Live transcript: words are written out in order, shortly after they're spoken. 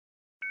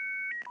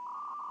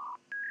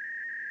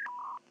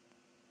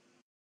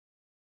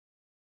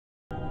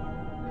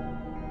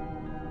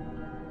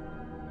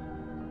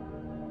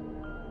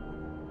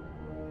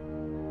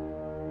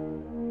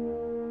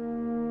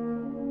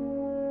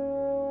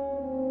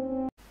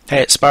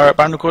Hey, it's Sparrow at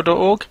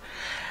BinarycoreMedia.org,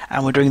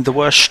 and we're doing the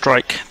worst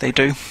strike they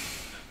do.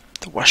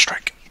 The worst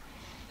strike.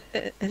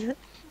 Is it?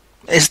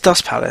 It's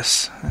Dust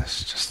Palace.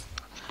 It's just...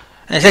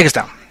 And take us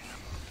down.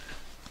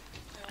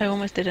 I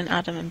almost did an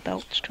Adam and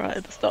Belch try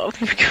at the start of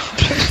the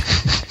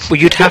recording.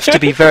 Well, you'd have to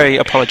be very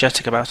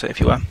apologetic about it if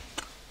you were.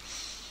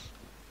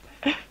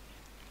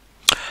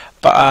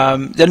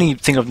 But the only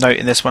thing of note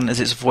in this one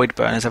is it's Void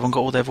Burn. Has everyone got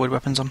all their Void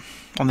weapons on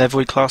their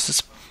Void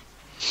classes?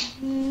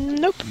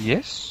 Nope.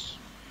 Yes.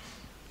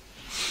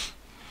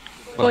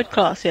 Void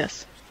class,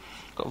 yes.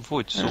 Got a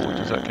Void sword,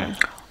 does that count?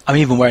 I'm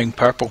even wearing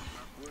purple.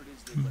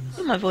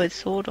 Put my Void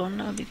sword on,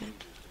 that'll be good.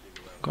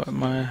 Got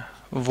my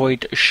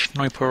Void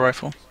sniper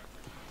rifle.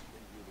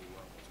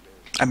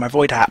 And my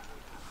Void hat.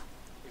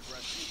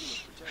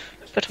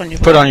 Put on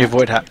your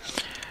Void hat.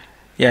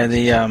 Yeah,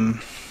 the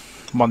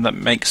one that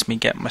makes me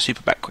get my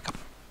super back quicker.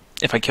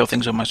 If I kill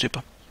things with my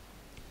super.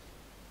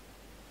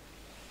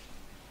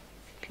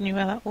 Can you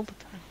wear that all the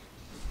time?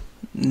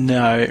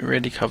 No, it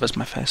really covers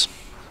my face.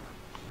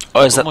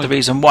 Oh, is that the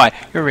reason why?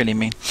 You're really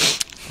mean.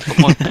 Got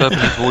my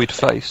purpley Void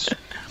face.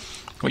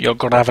 Well, your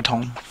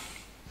graviton.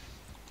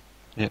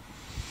 Yeah.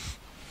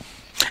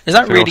 Is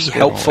that really Ferocity,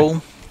 helpful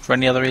for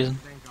any other reason?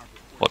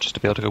 What, just to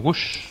be able to go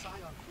whoosh?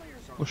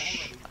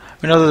 Whoosh.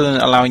 I mean, other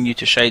than allowing you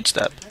to shade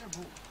step.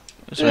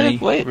 Is there any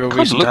real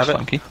reason to have it?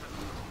 Funky.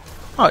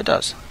 Oh, it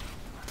does.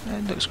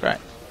 It looks great.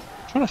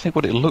 I'm trying to think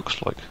what it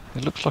looks like.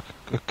 It looks like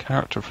a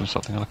character from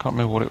something, and I can't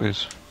remember what it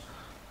is.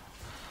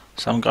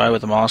 Some guy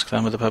with a mask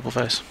then with a purple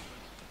face.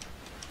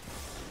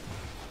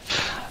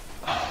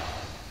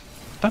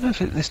 I don't know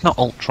if it's not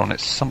Ultron,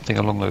 it's something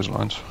along those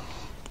lines.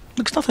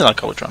 Looks nothing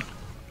like Ultron.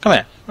 Come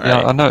here. Yeah,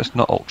 Right. I know it's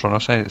not Ultron, I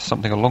say it's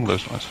something along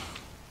those lines.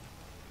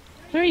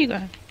 Where are you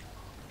going?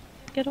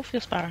 Get off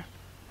your Sparrow.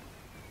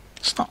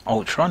 It's not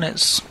Ultron,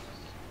 it's...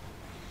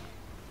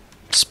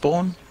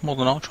 Spawn more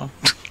than Ultron.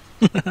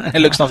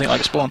 It looks nothing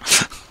like Spawn.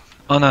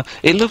 I know,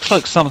 it looks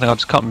like something, I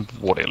just can't remember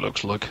what it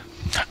looks like.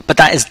 But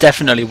that is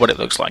definitely what it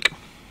looks like.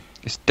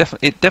 It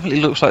definitely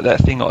looks like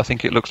that thing that I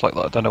think it looks like,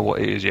 that I don't know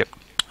what it is yet.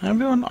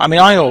 Everyone, I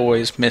mean, I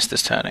always miss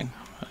this turning.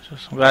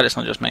 I'm glad it's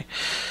not just me.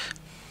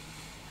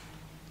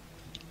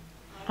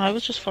 I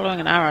was just following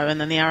an arrow and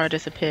then the arrow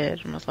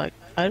disappeared and was like,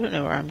 I don't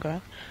know where I'm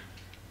going.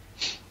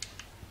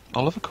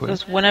 I'll have a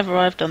quiz. Because whenever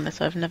I've done this,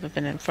 I've never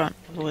been in front.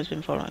 I've always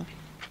been following.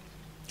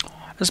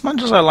 As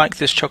much as I like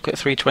this Chocolate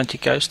 320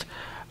 Ghost,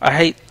 I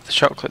hate the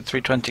Chocolate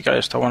 320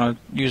 Ghost. I want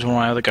to use one of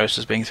my other ghosts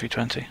as being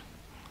 320.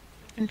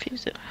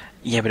 Infuse it.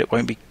 Yeah, but it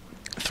won't be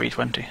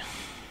 320.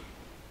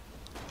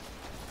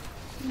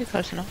 It'll be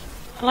close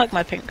enough. I like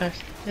my pink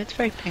ghost. It's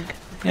very pink.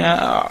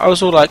 Yeah, I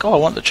was all like, oh, I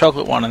want the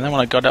chocolate one, and then when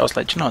I got it, I was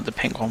like, do you know what, the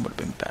pink one would have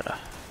been better.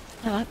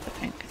 I like the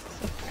pink. It's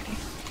so pretty.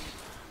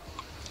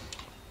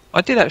 I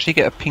did actually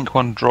get a pink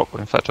one drop.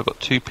 In fact, I got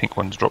 2 pink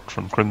ones dropped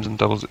from Crimson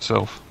Doubles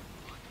itself.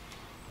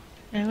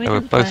 Yeah, They were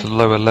both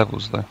lower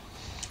levels, though.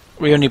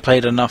 We only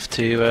played enough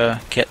to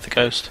get the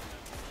ghost.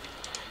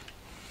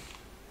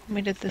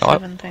 We did the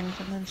 7 things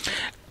and then...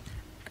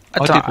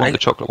 I did want the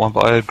chocolate one,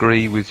 but I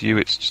agree with you,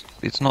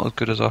 it's not as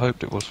good as I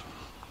hoped it was.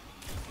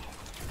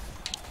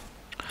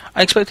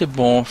 I expected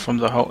more from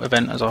the whole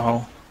event as a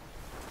whole.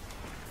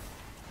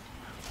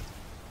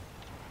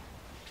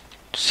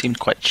 Seemed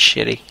quite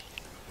shitty.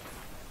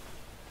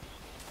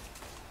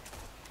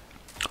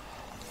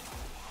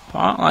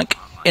 But, like,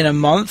 in a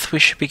month we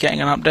should be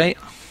getting an update.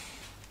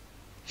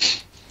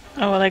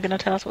 Oh, are they going to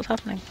tell us what's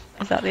happening?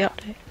 Is that the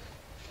update?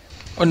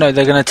 Oh no,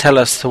 they're going to tell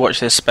us to watch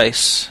this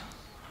space.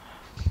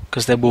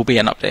 Because there will be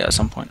an update at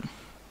some point.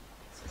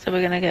 So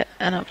we're going to get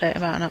an update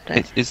about an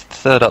update? It's the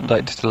third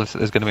update to tell us that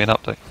there's going to be an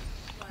update.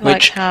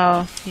 Like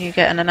how you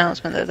get an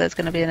announcement that there's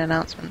going to be an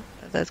announcement.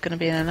 That there's going to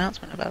be an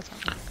announcement about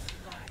something.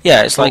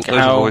 Yeah, it's like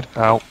how... Void.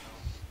 Ow.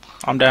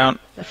 I'm down.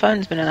 The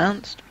phone's been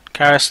announced.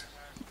 Karis.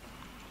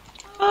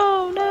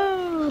 Oh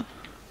no!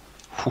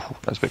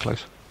 That's a bit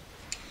close.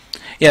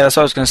 Yeah, that's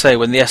what I was going to say.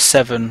 When the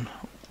S7,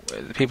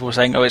 people were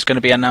saying, oh, it's going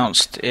to be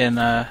announced in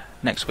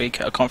next week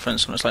at a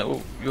conference, and it's like,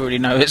 well, you already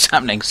know it's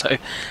happening, so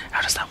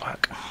how does that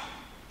work?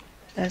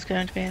 There's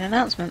going to be an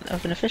announcement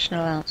of an official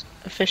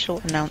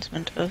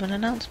announcement of an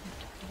announcement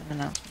of an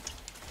announcement.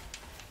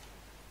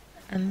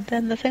 And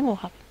then the thing will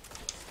happen.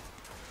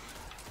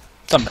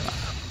 Something like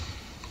that.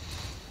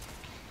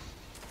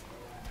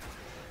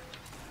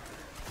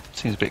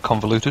 Seems a bit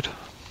convoluted.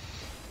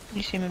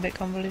 You seem a bit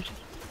convoluted.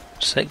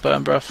 Sick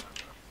burn, bruv.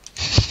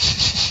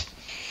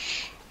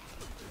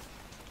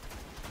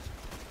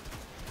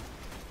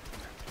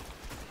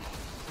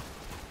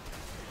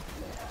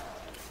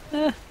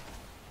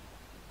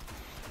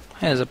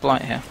 There's a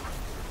blight here.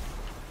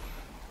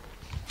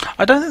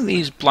 I don't think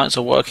these blights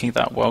are working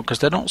that well because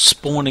they're not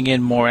spawning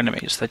in more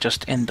enemies, they're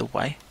just in the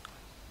way.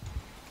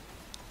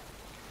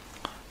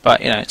 But,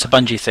 you know, it's a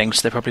Bungie thing,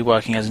 so they're probably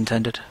working as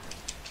intended.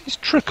 Is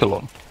Trickle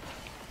on?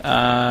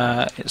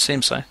 It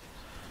seems so.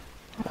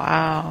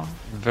 Wow.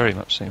 Very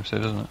much seems so,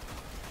 doesn't it?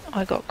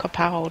 I got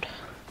kapowed.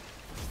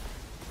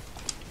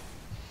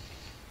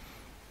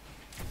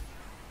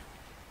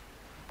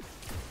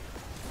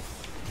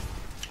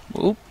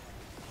 Oop.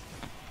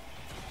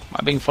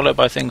 I'm being followed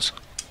by things.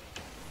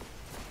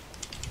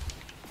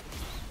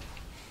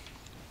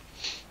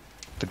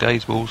 The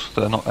gaze balls,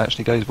 they're not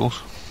actually gaze balls.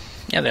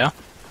 Yeah, they are.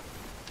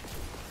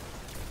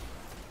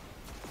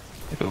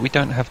 Yeah, but we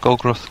don't have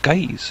Golgroth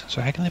gaze,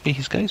 so how can they be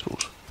his gaze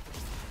balls?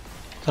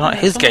 They're not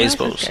his Someone gaze else's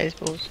balls. Gaze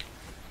balls.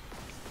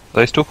 Are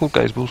they still called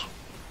gaze balls?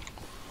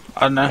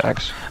 I don't know.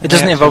 Axe. It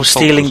doesn't Axe involve and Fox or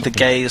stealing the something.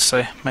 gaze,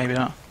 so maybe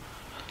not.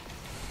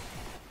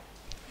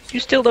 You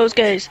steal those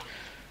gaze.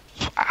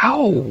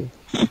 Ow!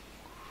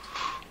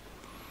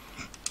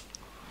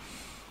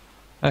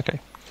 Okay.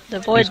 The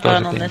void These guys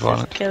burn are on being this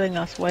violent. is killing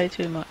us way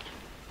too much.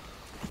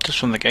 Just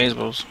from the gaze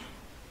balls.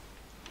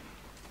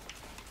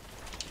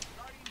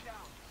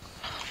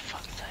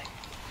 Fuck's sake.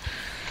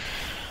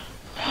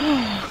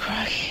 Oh,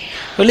 crikey.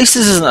 Well, at least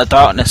this isn't a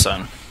darkness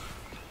zone.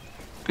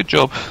 Good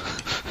job.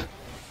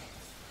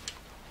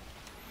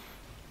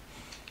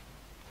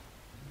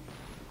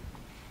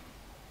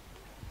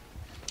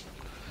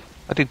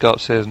 I did go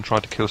upstairs and try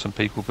to kill some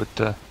people,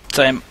 but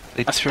Same.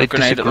 they, I threw they a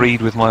grenade at them.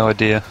 disagreed with my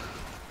idea.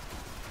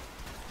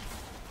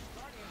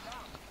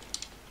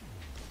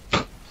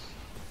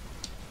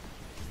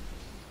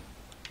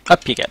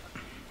 Up you get.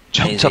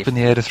 Jumped Easy up in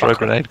the air to throw a fucker.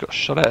 grenade, got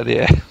shot out of the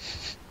air.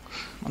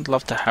 I'd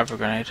love to have a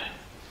grenade.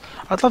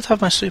 I'd love to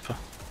have my super.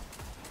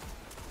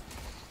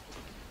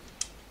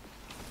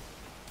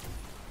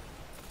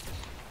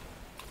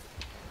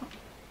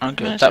 I'm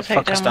good. Managed That to take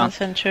fucker's down one down. of the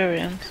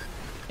Centurions.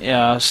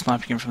 Yeah, I was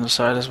sniping him from the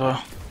side as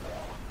well.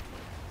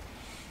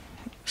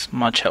 It's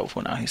much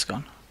helpful now he's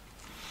gone.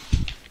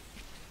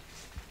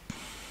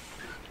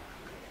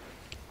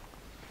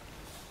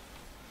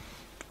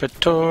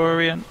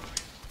 Praetorian.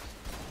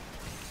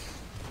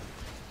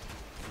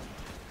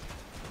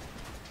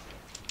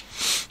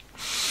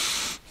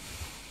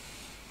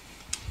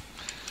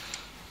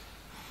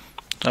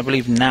 I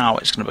believe now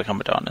it's going to become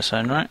a darkness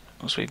zone, right?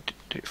 Once we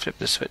flip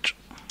this switch.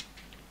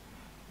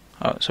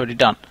 Oh, it's already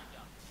done.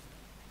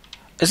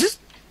 Is this?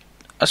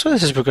 I swear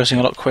this is progressing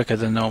a lot quicker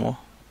than normal.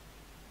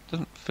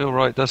 Doesn't feel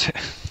right, does it?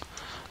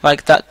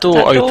 Like that door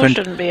That door opened.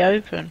 shouldn't be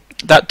open.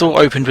 That door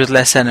opened with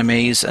less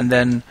enemies, and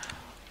then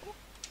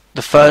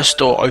the first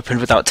door opened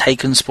without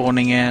Taken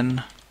spawning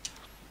in.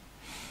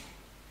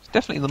 It's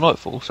definitely the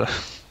Nightfall, so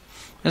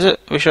Is it?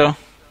 We sure?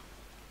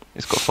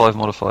 it's got 5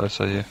 modifiers,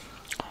 so yeah.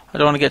 I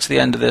don't want to get to the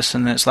end of this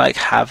and it's like,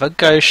 have a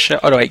ghost show.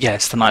 Oh, no, wait, yeah,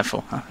 it's the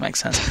Nightfall. That makes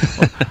sense.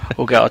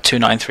 We'll get our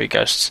 293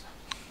 ghosts.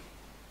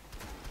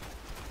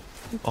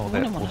 Oh, I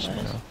they're want one of awesome.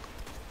 those. They are.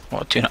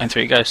 What,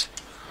 293 ghosts?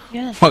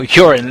 Yeah. Well,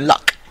 you're in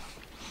luck.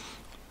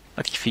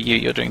 Lucky for you,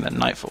 you're doing the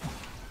Nightfall.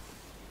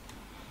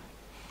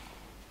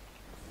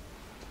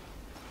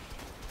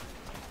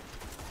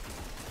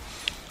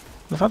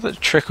 The fact that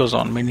it trickles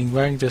on, meaning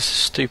wearing this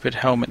stupid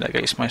helmet that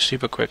gets my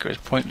super quicker, is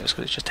pointless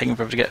because it's just taking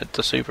forever to get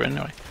the super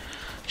anyway.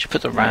 I should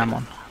put the RAM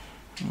on.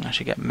 I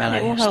should get melee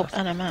It will and help stuff.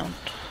 an amount.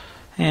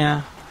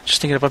 Yeah, just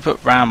thinking if I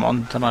put RAM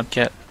on, then I'd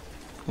get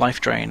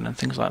life drain and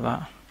things like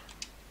that.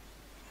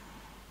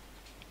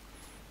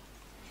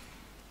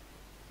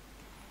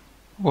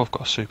 Well, I've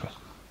got a super.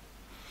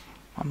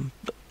 I'm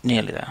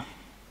nearly there.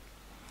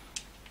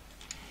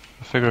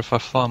 I figure if I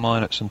fire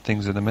mine at some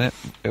things in a minute,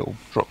 it'll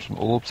drop some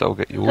orbs, that'll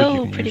get yours, Oh,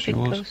 you can pretty use big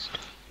yours. ghost.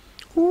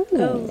 Ooh.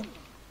 Oh.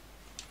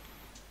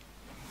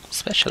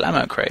 Special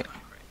ammo crate.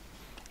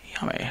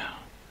 Yummy.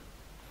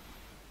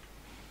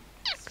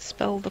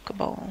 Expel the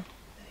Cabal.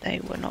 They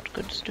were not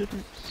good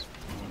students.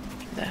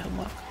 Do their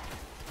homework.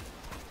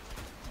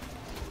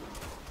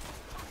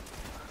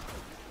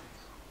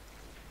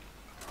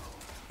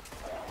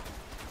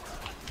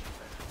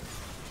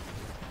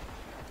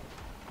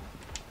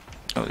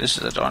 Oh, this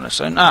is a darkness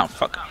zone. Ah,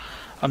 fuck.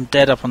 I'm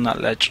dead up on that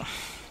ledge.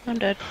 I'm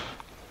dead.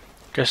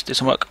 Just do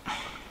some work.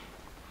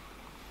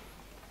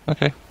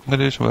 Okay, I'm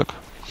gonna do some work.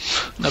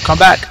 No, come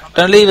back.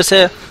 Don't leave us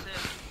here.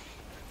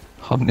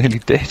 I'm nearly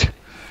dead.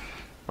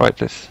 Right,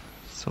 let's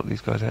sort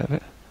these guys out a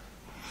bit.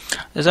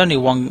 There's only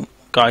one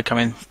guy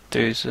coming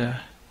through his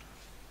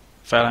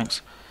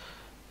phalanx.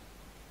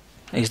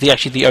 He's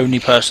actually the only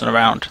person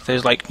around.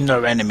 There's like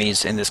no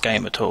enemies in this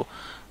game at all.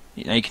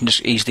 You know, you can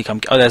just easily come.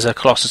 Oh, there's a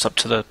Colossus up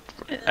to the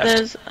left.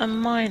 There's a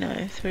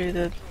Mino through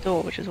the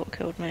door, which is what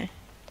killed me.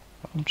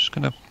 I'm just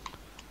gonna...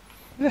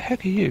 Where the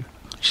heck are you?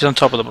 She's on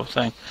top of the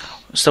thing.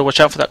 So watch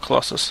out for that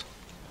Colossus.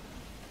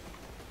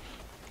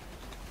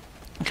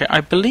 Okay,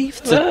 I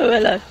believe the Whoa,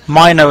 hello.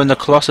 Mino and the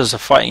Colossus are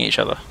fighting each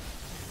other.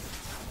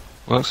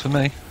 Works for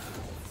me.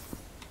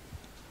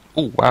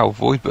 Oh wow,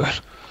 Void Burn.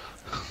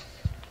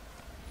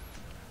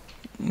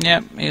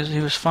 Yep, he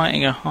was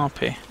fighting a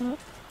Harpy.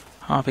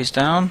 Harpy's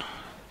down.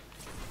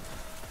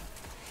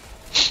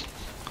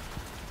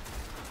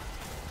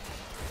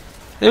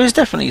 There is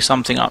definitely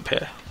something up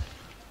here.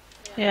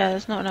 Yeah,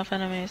 there's not enough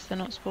enemies. They're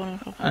not spawning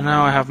properly. And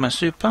now I have my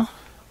super.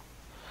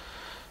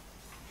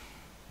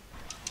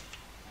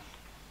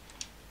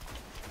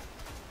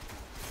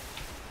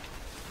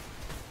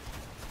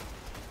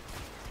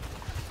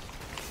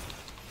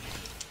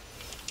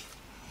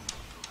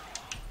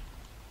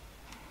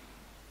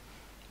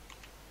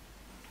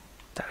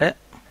 That it?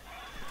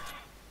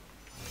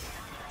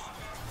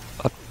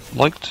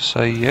 like to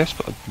say yes,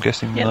 but I'm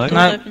guessing Yep, no. door's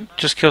No, open.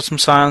 just killed some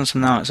scions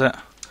and now it's it.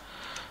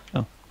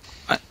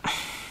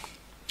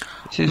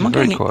 It is I'm not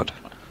very getting- quiet.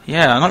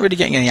 Yeah, I'm not really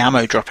getting any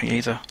ammo dropping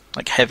either.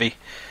 Like heavy.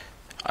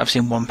 I've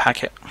seen one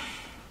packet.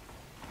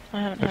 I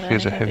haven't Hopefully had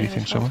there's a any heavy this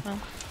thing whole somewhere.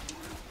 time.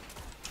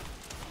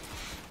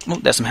 Oh,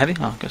 there's some heavy.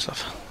 Oh, good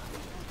stuff.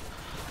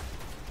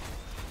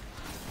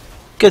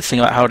 Good thing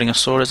about holding a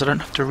sword is I don't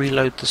have to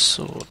reload the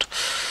sword.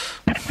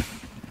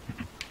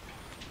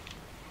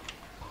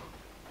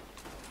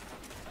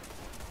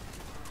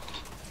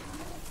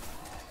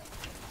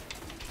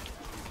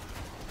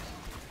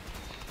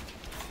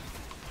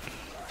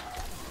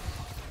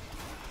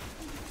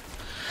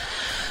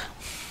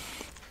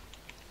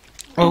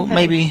 Well, Okay.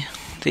 maybe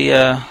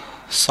the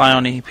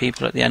Psione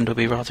people at the end will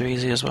be rather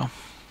easy as well.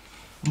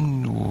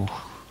 No.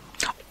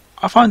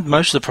 I find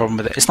most of the problem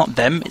with it, it's not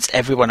them, it's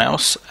everyone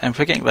else, and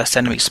we're getting less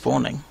enemies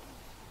spawning.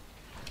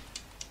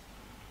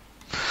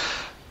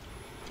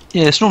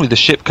 Yeah, it's normally the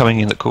ship coming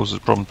in that causes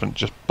problems and it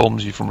just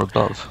bombs you from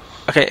above.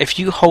 Okay, if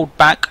you hold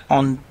back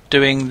on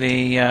doing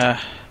the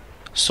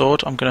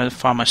sword, I'm going to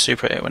fire my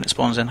super at it when it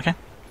spawns in, okay?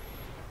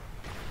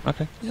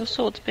 Okay. Your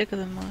sword's bigger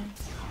than mine.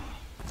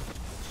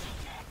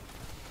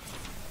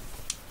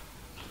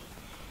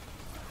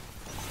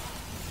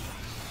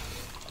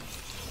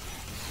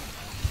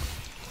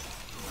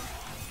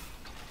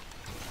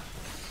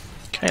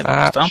 Okay,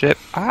 that's done. Ship.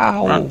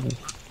 Ow! Run.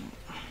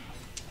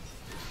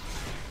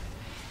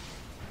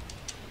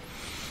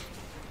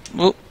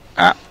 Oh,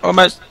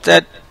 almost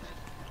dead.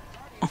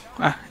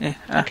 Yeah,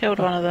 I killed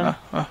one of them.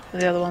 oh.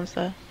 The other one's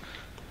there.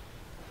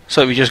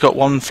 So we just got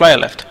one flare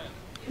left.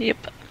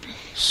 Yep.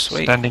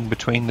 Sweet. Standing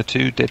between the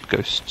two dead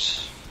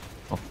ghosts.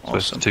 Well, I suppose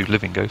Awesome. the two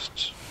living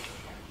ghosts.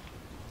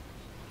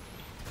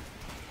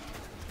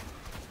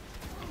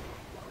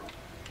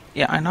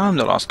 Yeah, I know I'm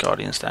the last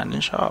guardian standing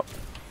sharp.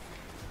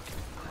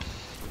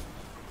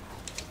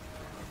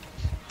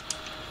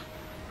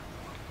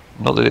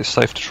 Not that it's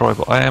safe to try,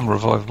 but I am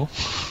revivable.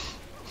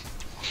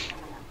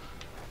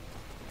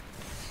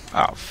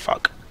 Oh,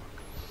 fuck.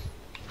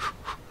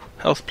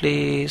 Health,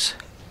 please.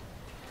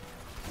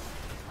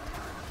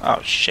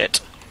 Oh,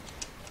 shit.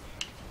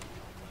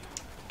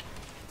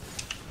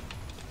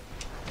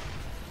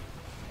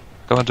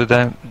 Go under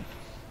down.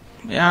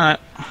 Yeah, I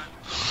know.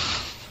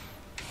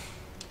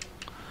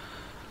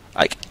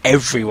 Like,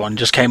 everyone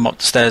just came up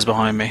the stairs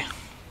behind me.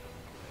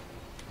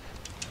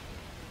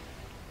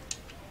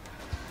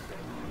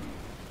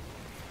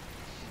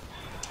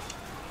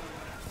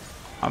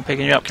 I'm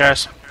picking you up,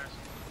 Karis.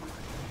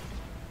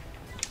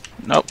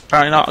 Nope,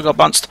 apparently not. I got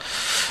bounced.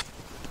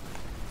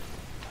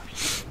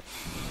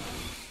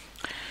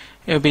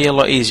 It would be a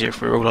lot easier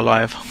if we were all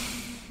alive.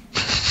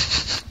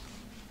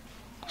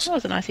 That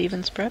was a nice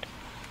even spread.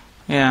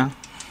 Yeah.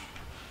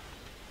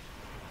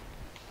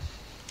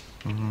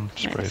 Wait a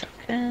Spread.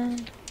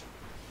 second.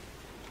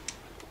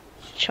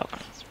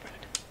 Chocolate spread.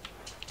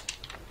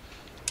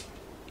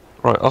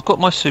 Right, I've got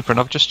my super and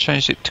I've just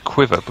changed it to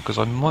quiver because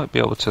I might be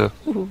able to.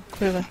 Ooh,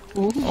 quiver.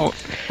 Ooh. Oh,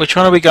 which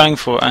one are we going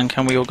for, and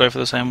can we all go for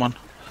the same one?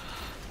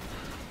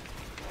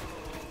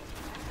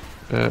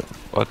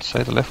 I'd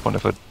say the left one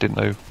if I didn't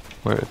know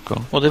where it had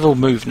gone. Well, they've all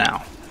moved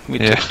now. We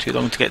Yeah. took too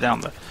long to get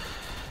down there.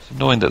 It's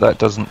annoying that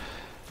doesn't.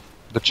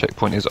 The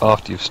checkpoint is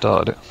after you've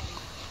started it.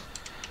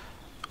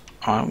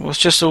 Alright, let's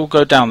just all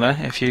go down there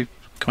if you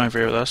come over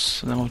here with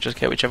us, and then we'll just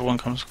get whichever one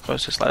comes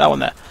closest, like that one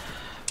there.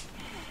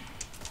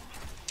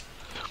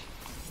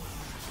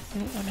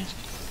 Ooh, I missed.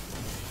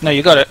 No,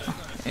 you got it.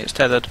 It's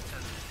tethered.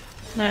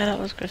 No, that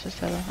was Chris's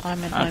teller. I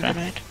meant Okay. my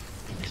grenade.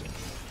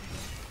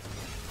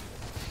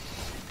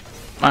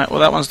 Right,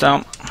 well that one's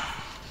down.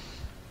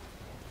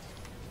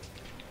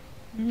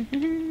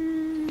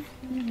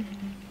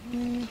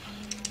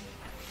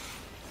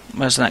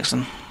 Where's the next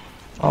one?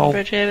 Oh,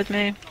 Bridge here with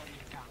me.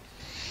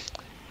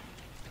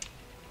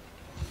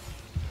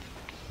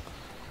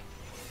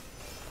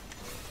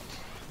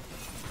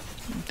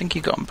 I think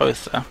you got them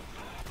both there.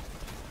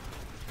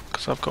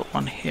 Because I've got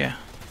one here.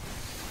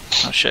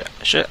 Oh shit,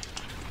 shit.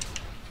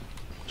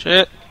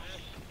 Shit.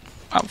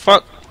 Oh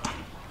fuck.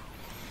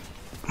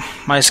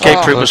 My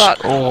escape route was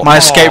fuck. my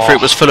escape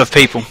route was full of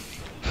people.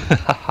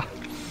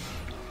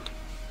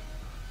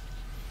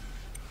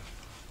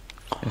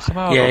 Yeah,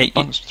 somehow Yeah, I you-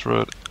 got punched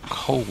through a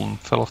hole and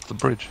fell off the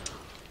bridge.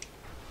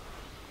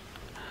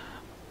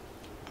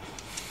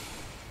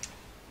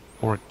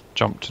 Or it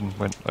jumped and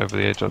went over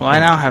the edge. Well, I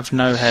now have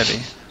no heavy,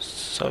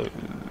 so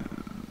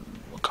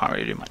I can't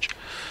really do much.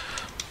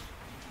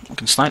 I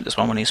can snipe this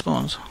one when he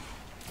spawns,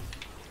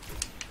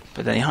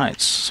 but then he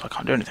hides, so I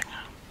can't do anything.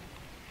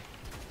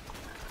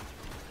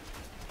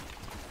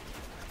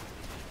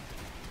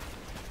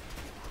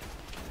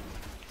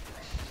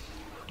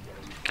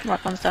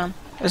 Right one's down.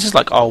 This is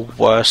like our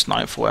worst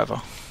Nightfall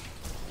ever.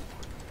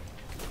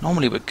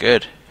 Normally we're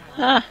good.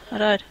 Ah, I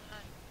died.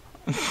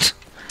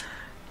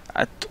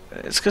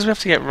 It's because we have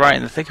to get right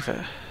in the thick of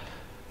it.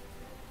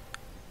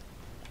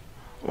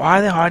 Why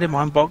are they hiding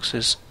behind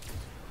boxes?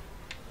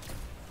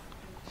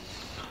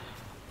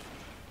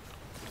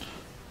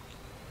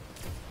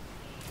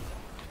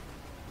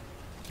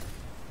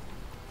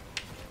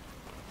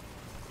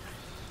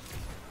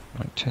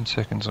 Right, 10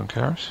 seconds on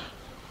Karis.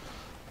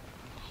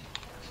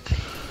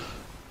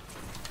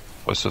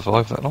 I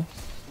survived that long.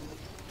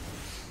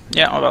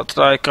 Yeah, I'm about to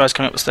die. Guys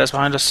coming up the stairs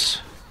behind us.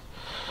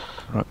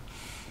 Right.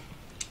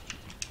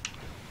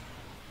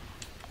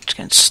 Just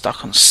getting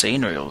stuck on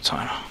scenery all the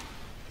time.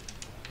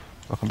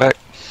 Welcome back.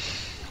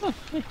 Oh,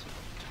 yeah.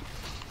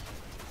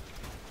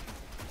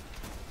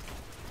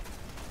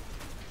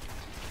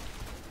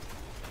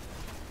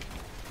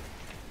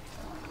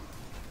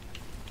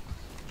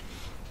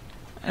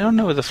 I don't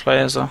know where the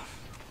flares are.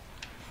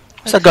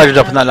 What's that guided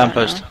up on that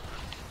lamppost?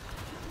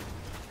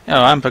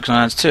 Yeah, I'm focusing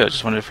on hands too. I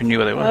just wondered if we knew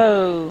where they were.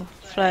 Oh,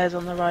 flares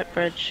on the right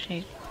bridge.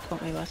 He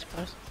caught me by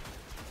surprise.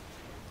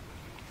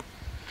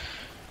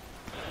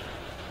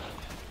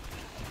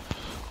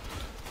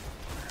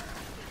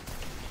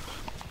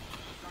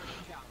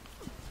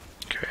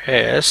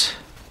 Chris.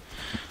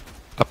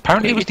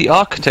 Apparently it was the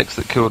architects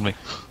that killed me.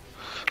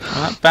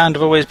 Well, that band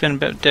have always been a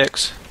bit of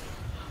dicks.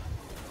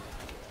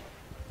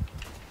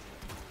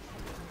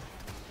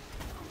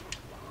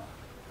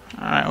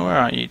 Alright, where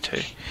are you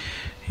two?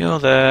 You're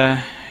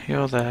there.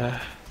 You're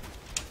there.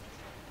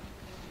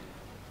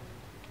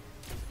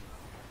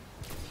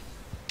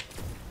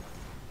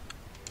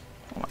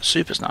 Oh, my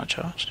super's now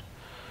charged.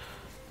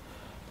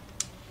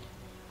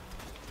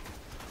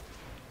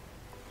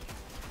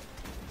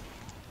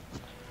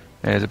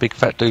 Yeah, there's a big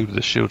fat dude with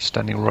a shield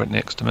standing right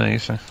next to me,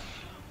 so...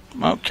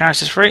 Well,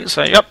 Karis is free,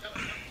 so yep.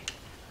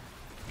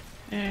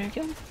 There you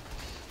go.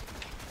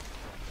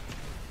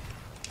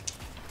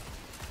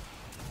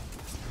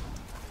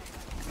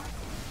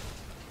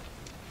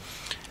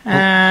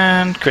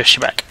 And Chris,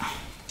 you're back.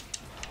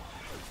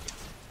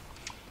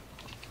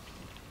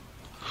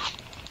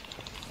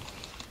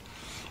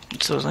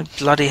 So there's like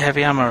bloody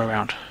heavy ammo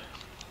around.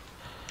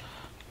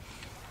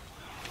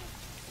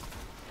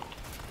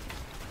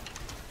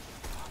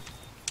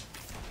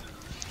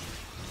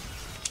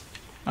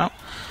 Well,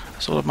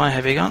 that's all of my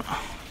heavy gun.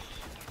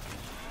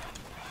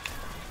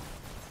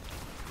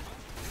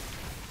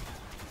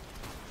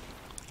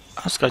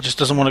 This guy just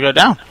doesn't want to go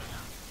down.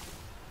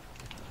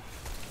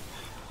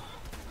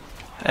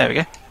 There we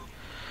go.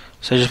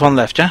 So just one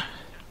left, yeah?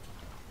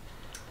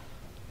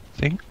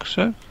 Think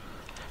so?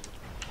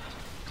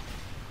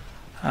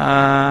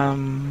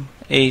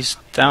 He's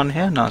down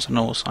here? No, it's a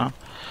normal sign.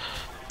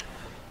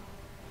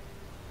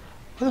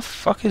 Where the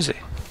fuck is he?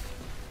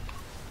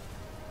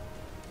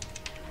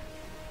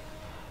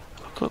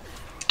 I've got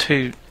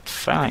two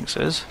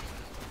phalanxes.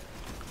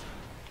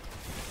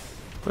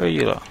 Where are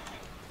you lot?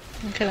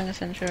 I'm killing a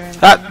Centurion.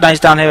 Ah, no, he's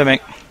down here with me.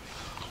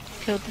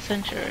 Killed the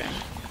Centurion.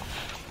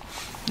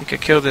 You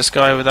could kill this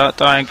guy without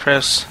dying,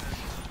 Chris.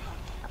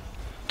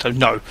 So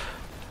no.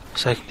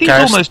 So He's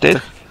Gareth, almost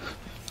dead.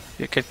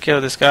 You could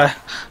kill this guy.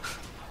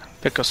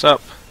 Pick us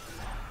up.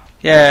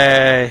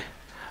 Yay!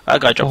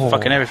 That guy dropped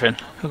fucking everything.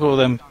 Look at all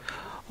them.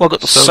 Well, I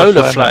got the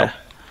solar flare.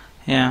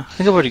 Yeah, I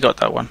think I've already got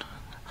that one.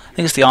 I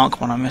think it's the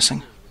Arc one I'm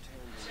missing.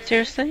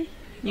 Seriously?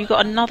 You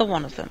got another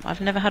one of them? I've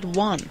never had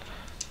one.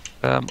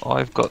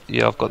 I've got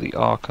the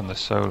arc and the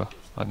solar.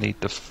 I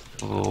need the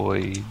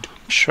void.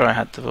 I'm sure I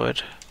had the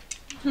void.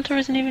 Hunter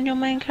isn't even your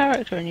main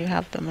character and you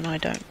have them and I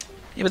don't.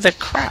 Yeah, but they're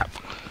crap.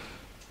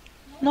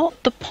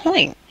 Not the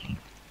point.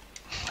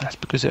 That's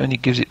because it only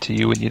gives it to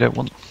you when you don't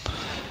want.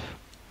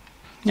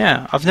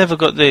 Yeah, I've never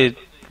got the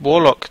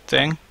Warlock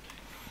thing.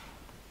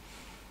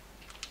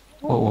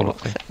 What warlock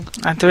thing?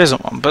 And there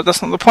isn't one, but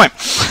that's not the point.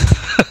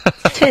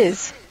 It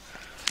is.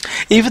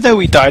 Even though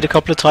we died a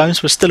couple of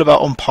times, we're still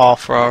about on par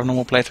for our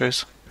normal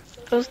playthroughs.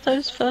 Because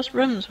those first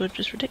rooms were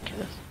just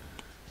ridiculous.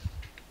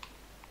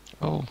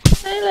 Oh.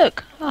 Hey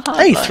look! A hard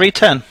Hey, light.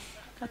 310.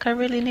 Like I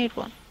really need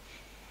one.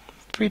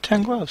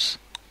 310 gloves.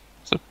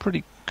 It's a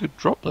pretty good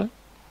drop though.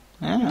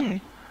 Yeah.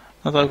 Mm.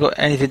 Not that I've got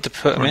anything to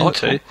put them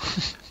For into.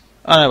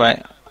 Oh no, wait.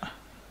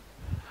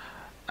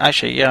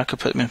 Actually, yeah, I could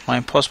put them in my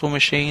impossible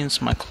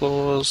machines, my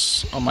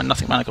claws, or my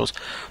nothing manacles.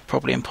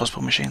 Probably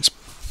impossible machines.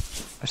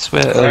 I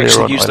swear I earlier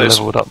actually on used I those.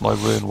 leveled up my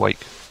Ruin Wake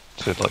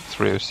to like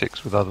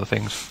 306 with other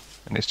things,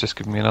 and it's just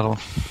given me another one.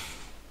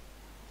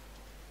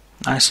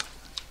 Nice.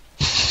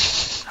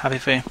 Happy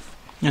for you. You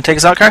want to take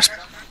us out, Karis?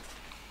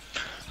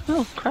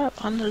 Oh crap!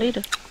 I'm the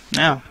leader.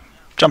 Yeah.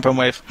 Jump and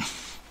wave.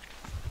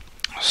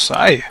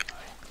 So,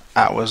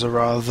 that was a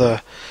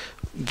rather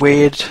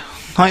weird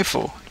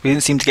Nightfall. We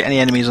didn't seem to get any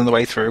enemies on the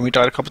way through, and we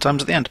died a couple of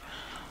times at the end.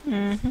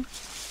 Mm-hmm.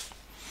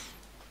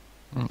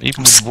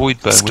 Even with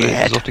Void Burn, with an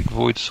Scared. exotic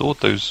Void Sword,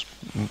 those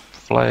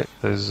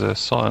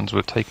Scions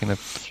were taking a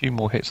few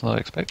more hits than I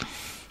expect.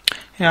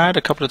 Yeah, I had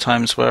a couple of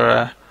times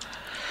where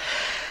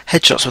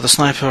headshots with a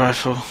sniper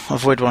rifle, a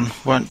Void one,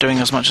 weren't doing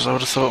as much as I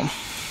would have thought.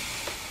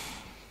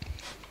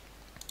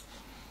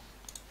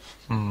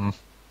 Hmm.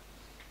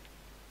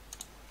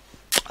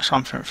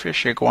 Something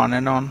fishy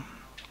going on.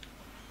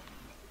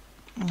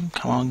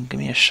 Come on, give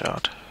me a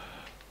shot.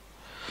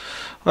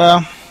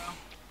 Well,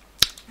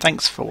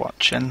 thanks for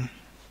watching.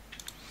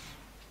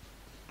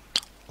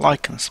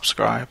 Like and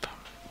subscribe.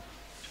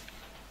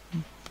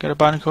 Go to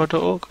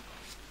BinarycoreMedia.org.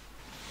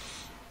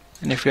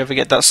 And if you ever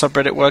get that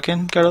subreddit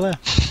working, go to there.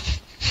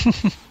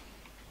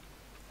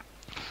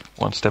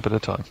 one step at a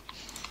time.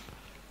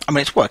 I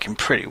mean, it's working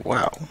pretty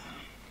well.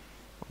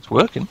 It's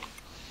working.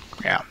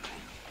 Yeah.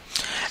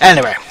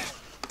 Anyway,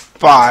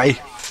 bye.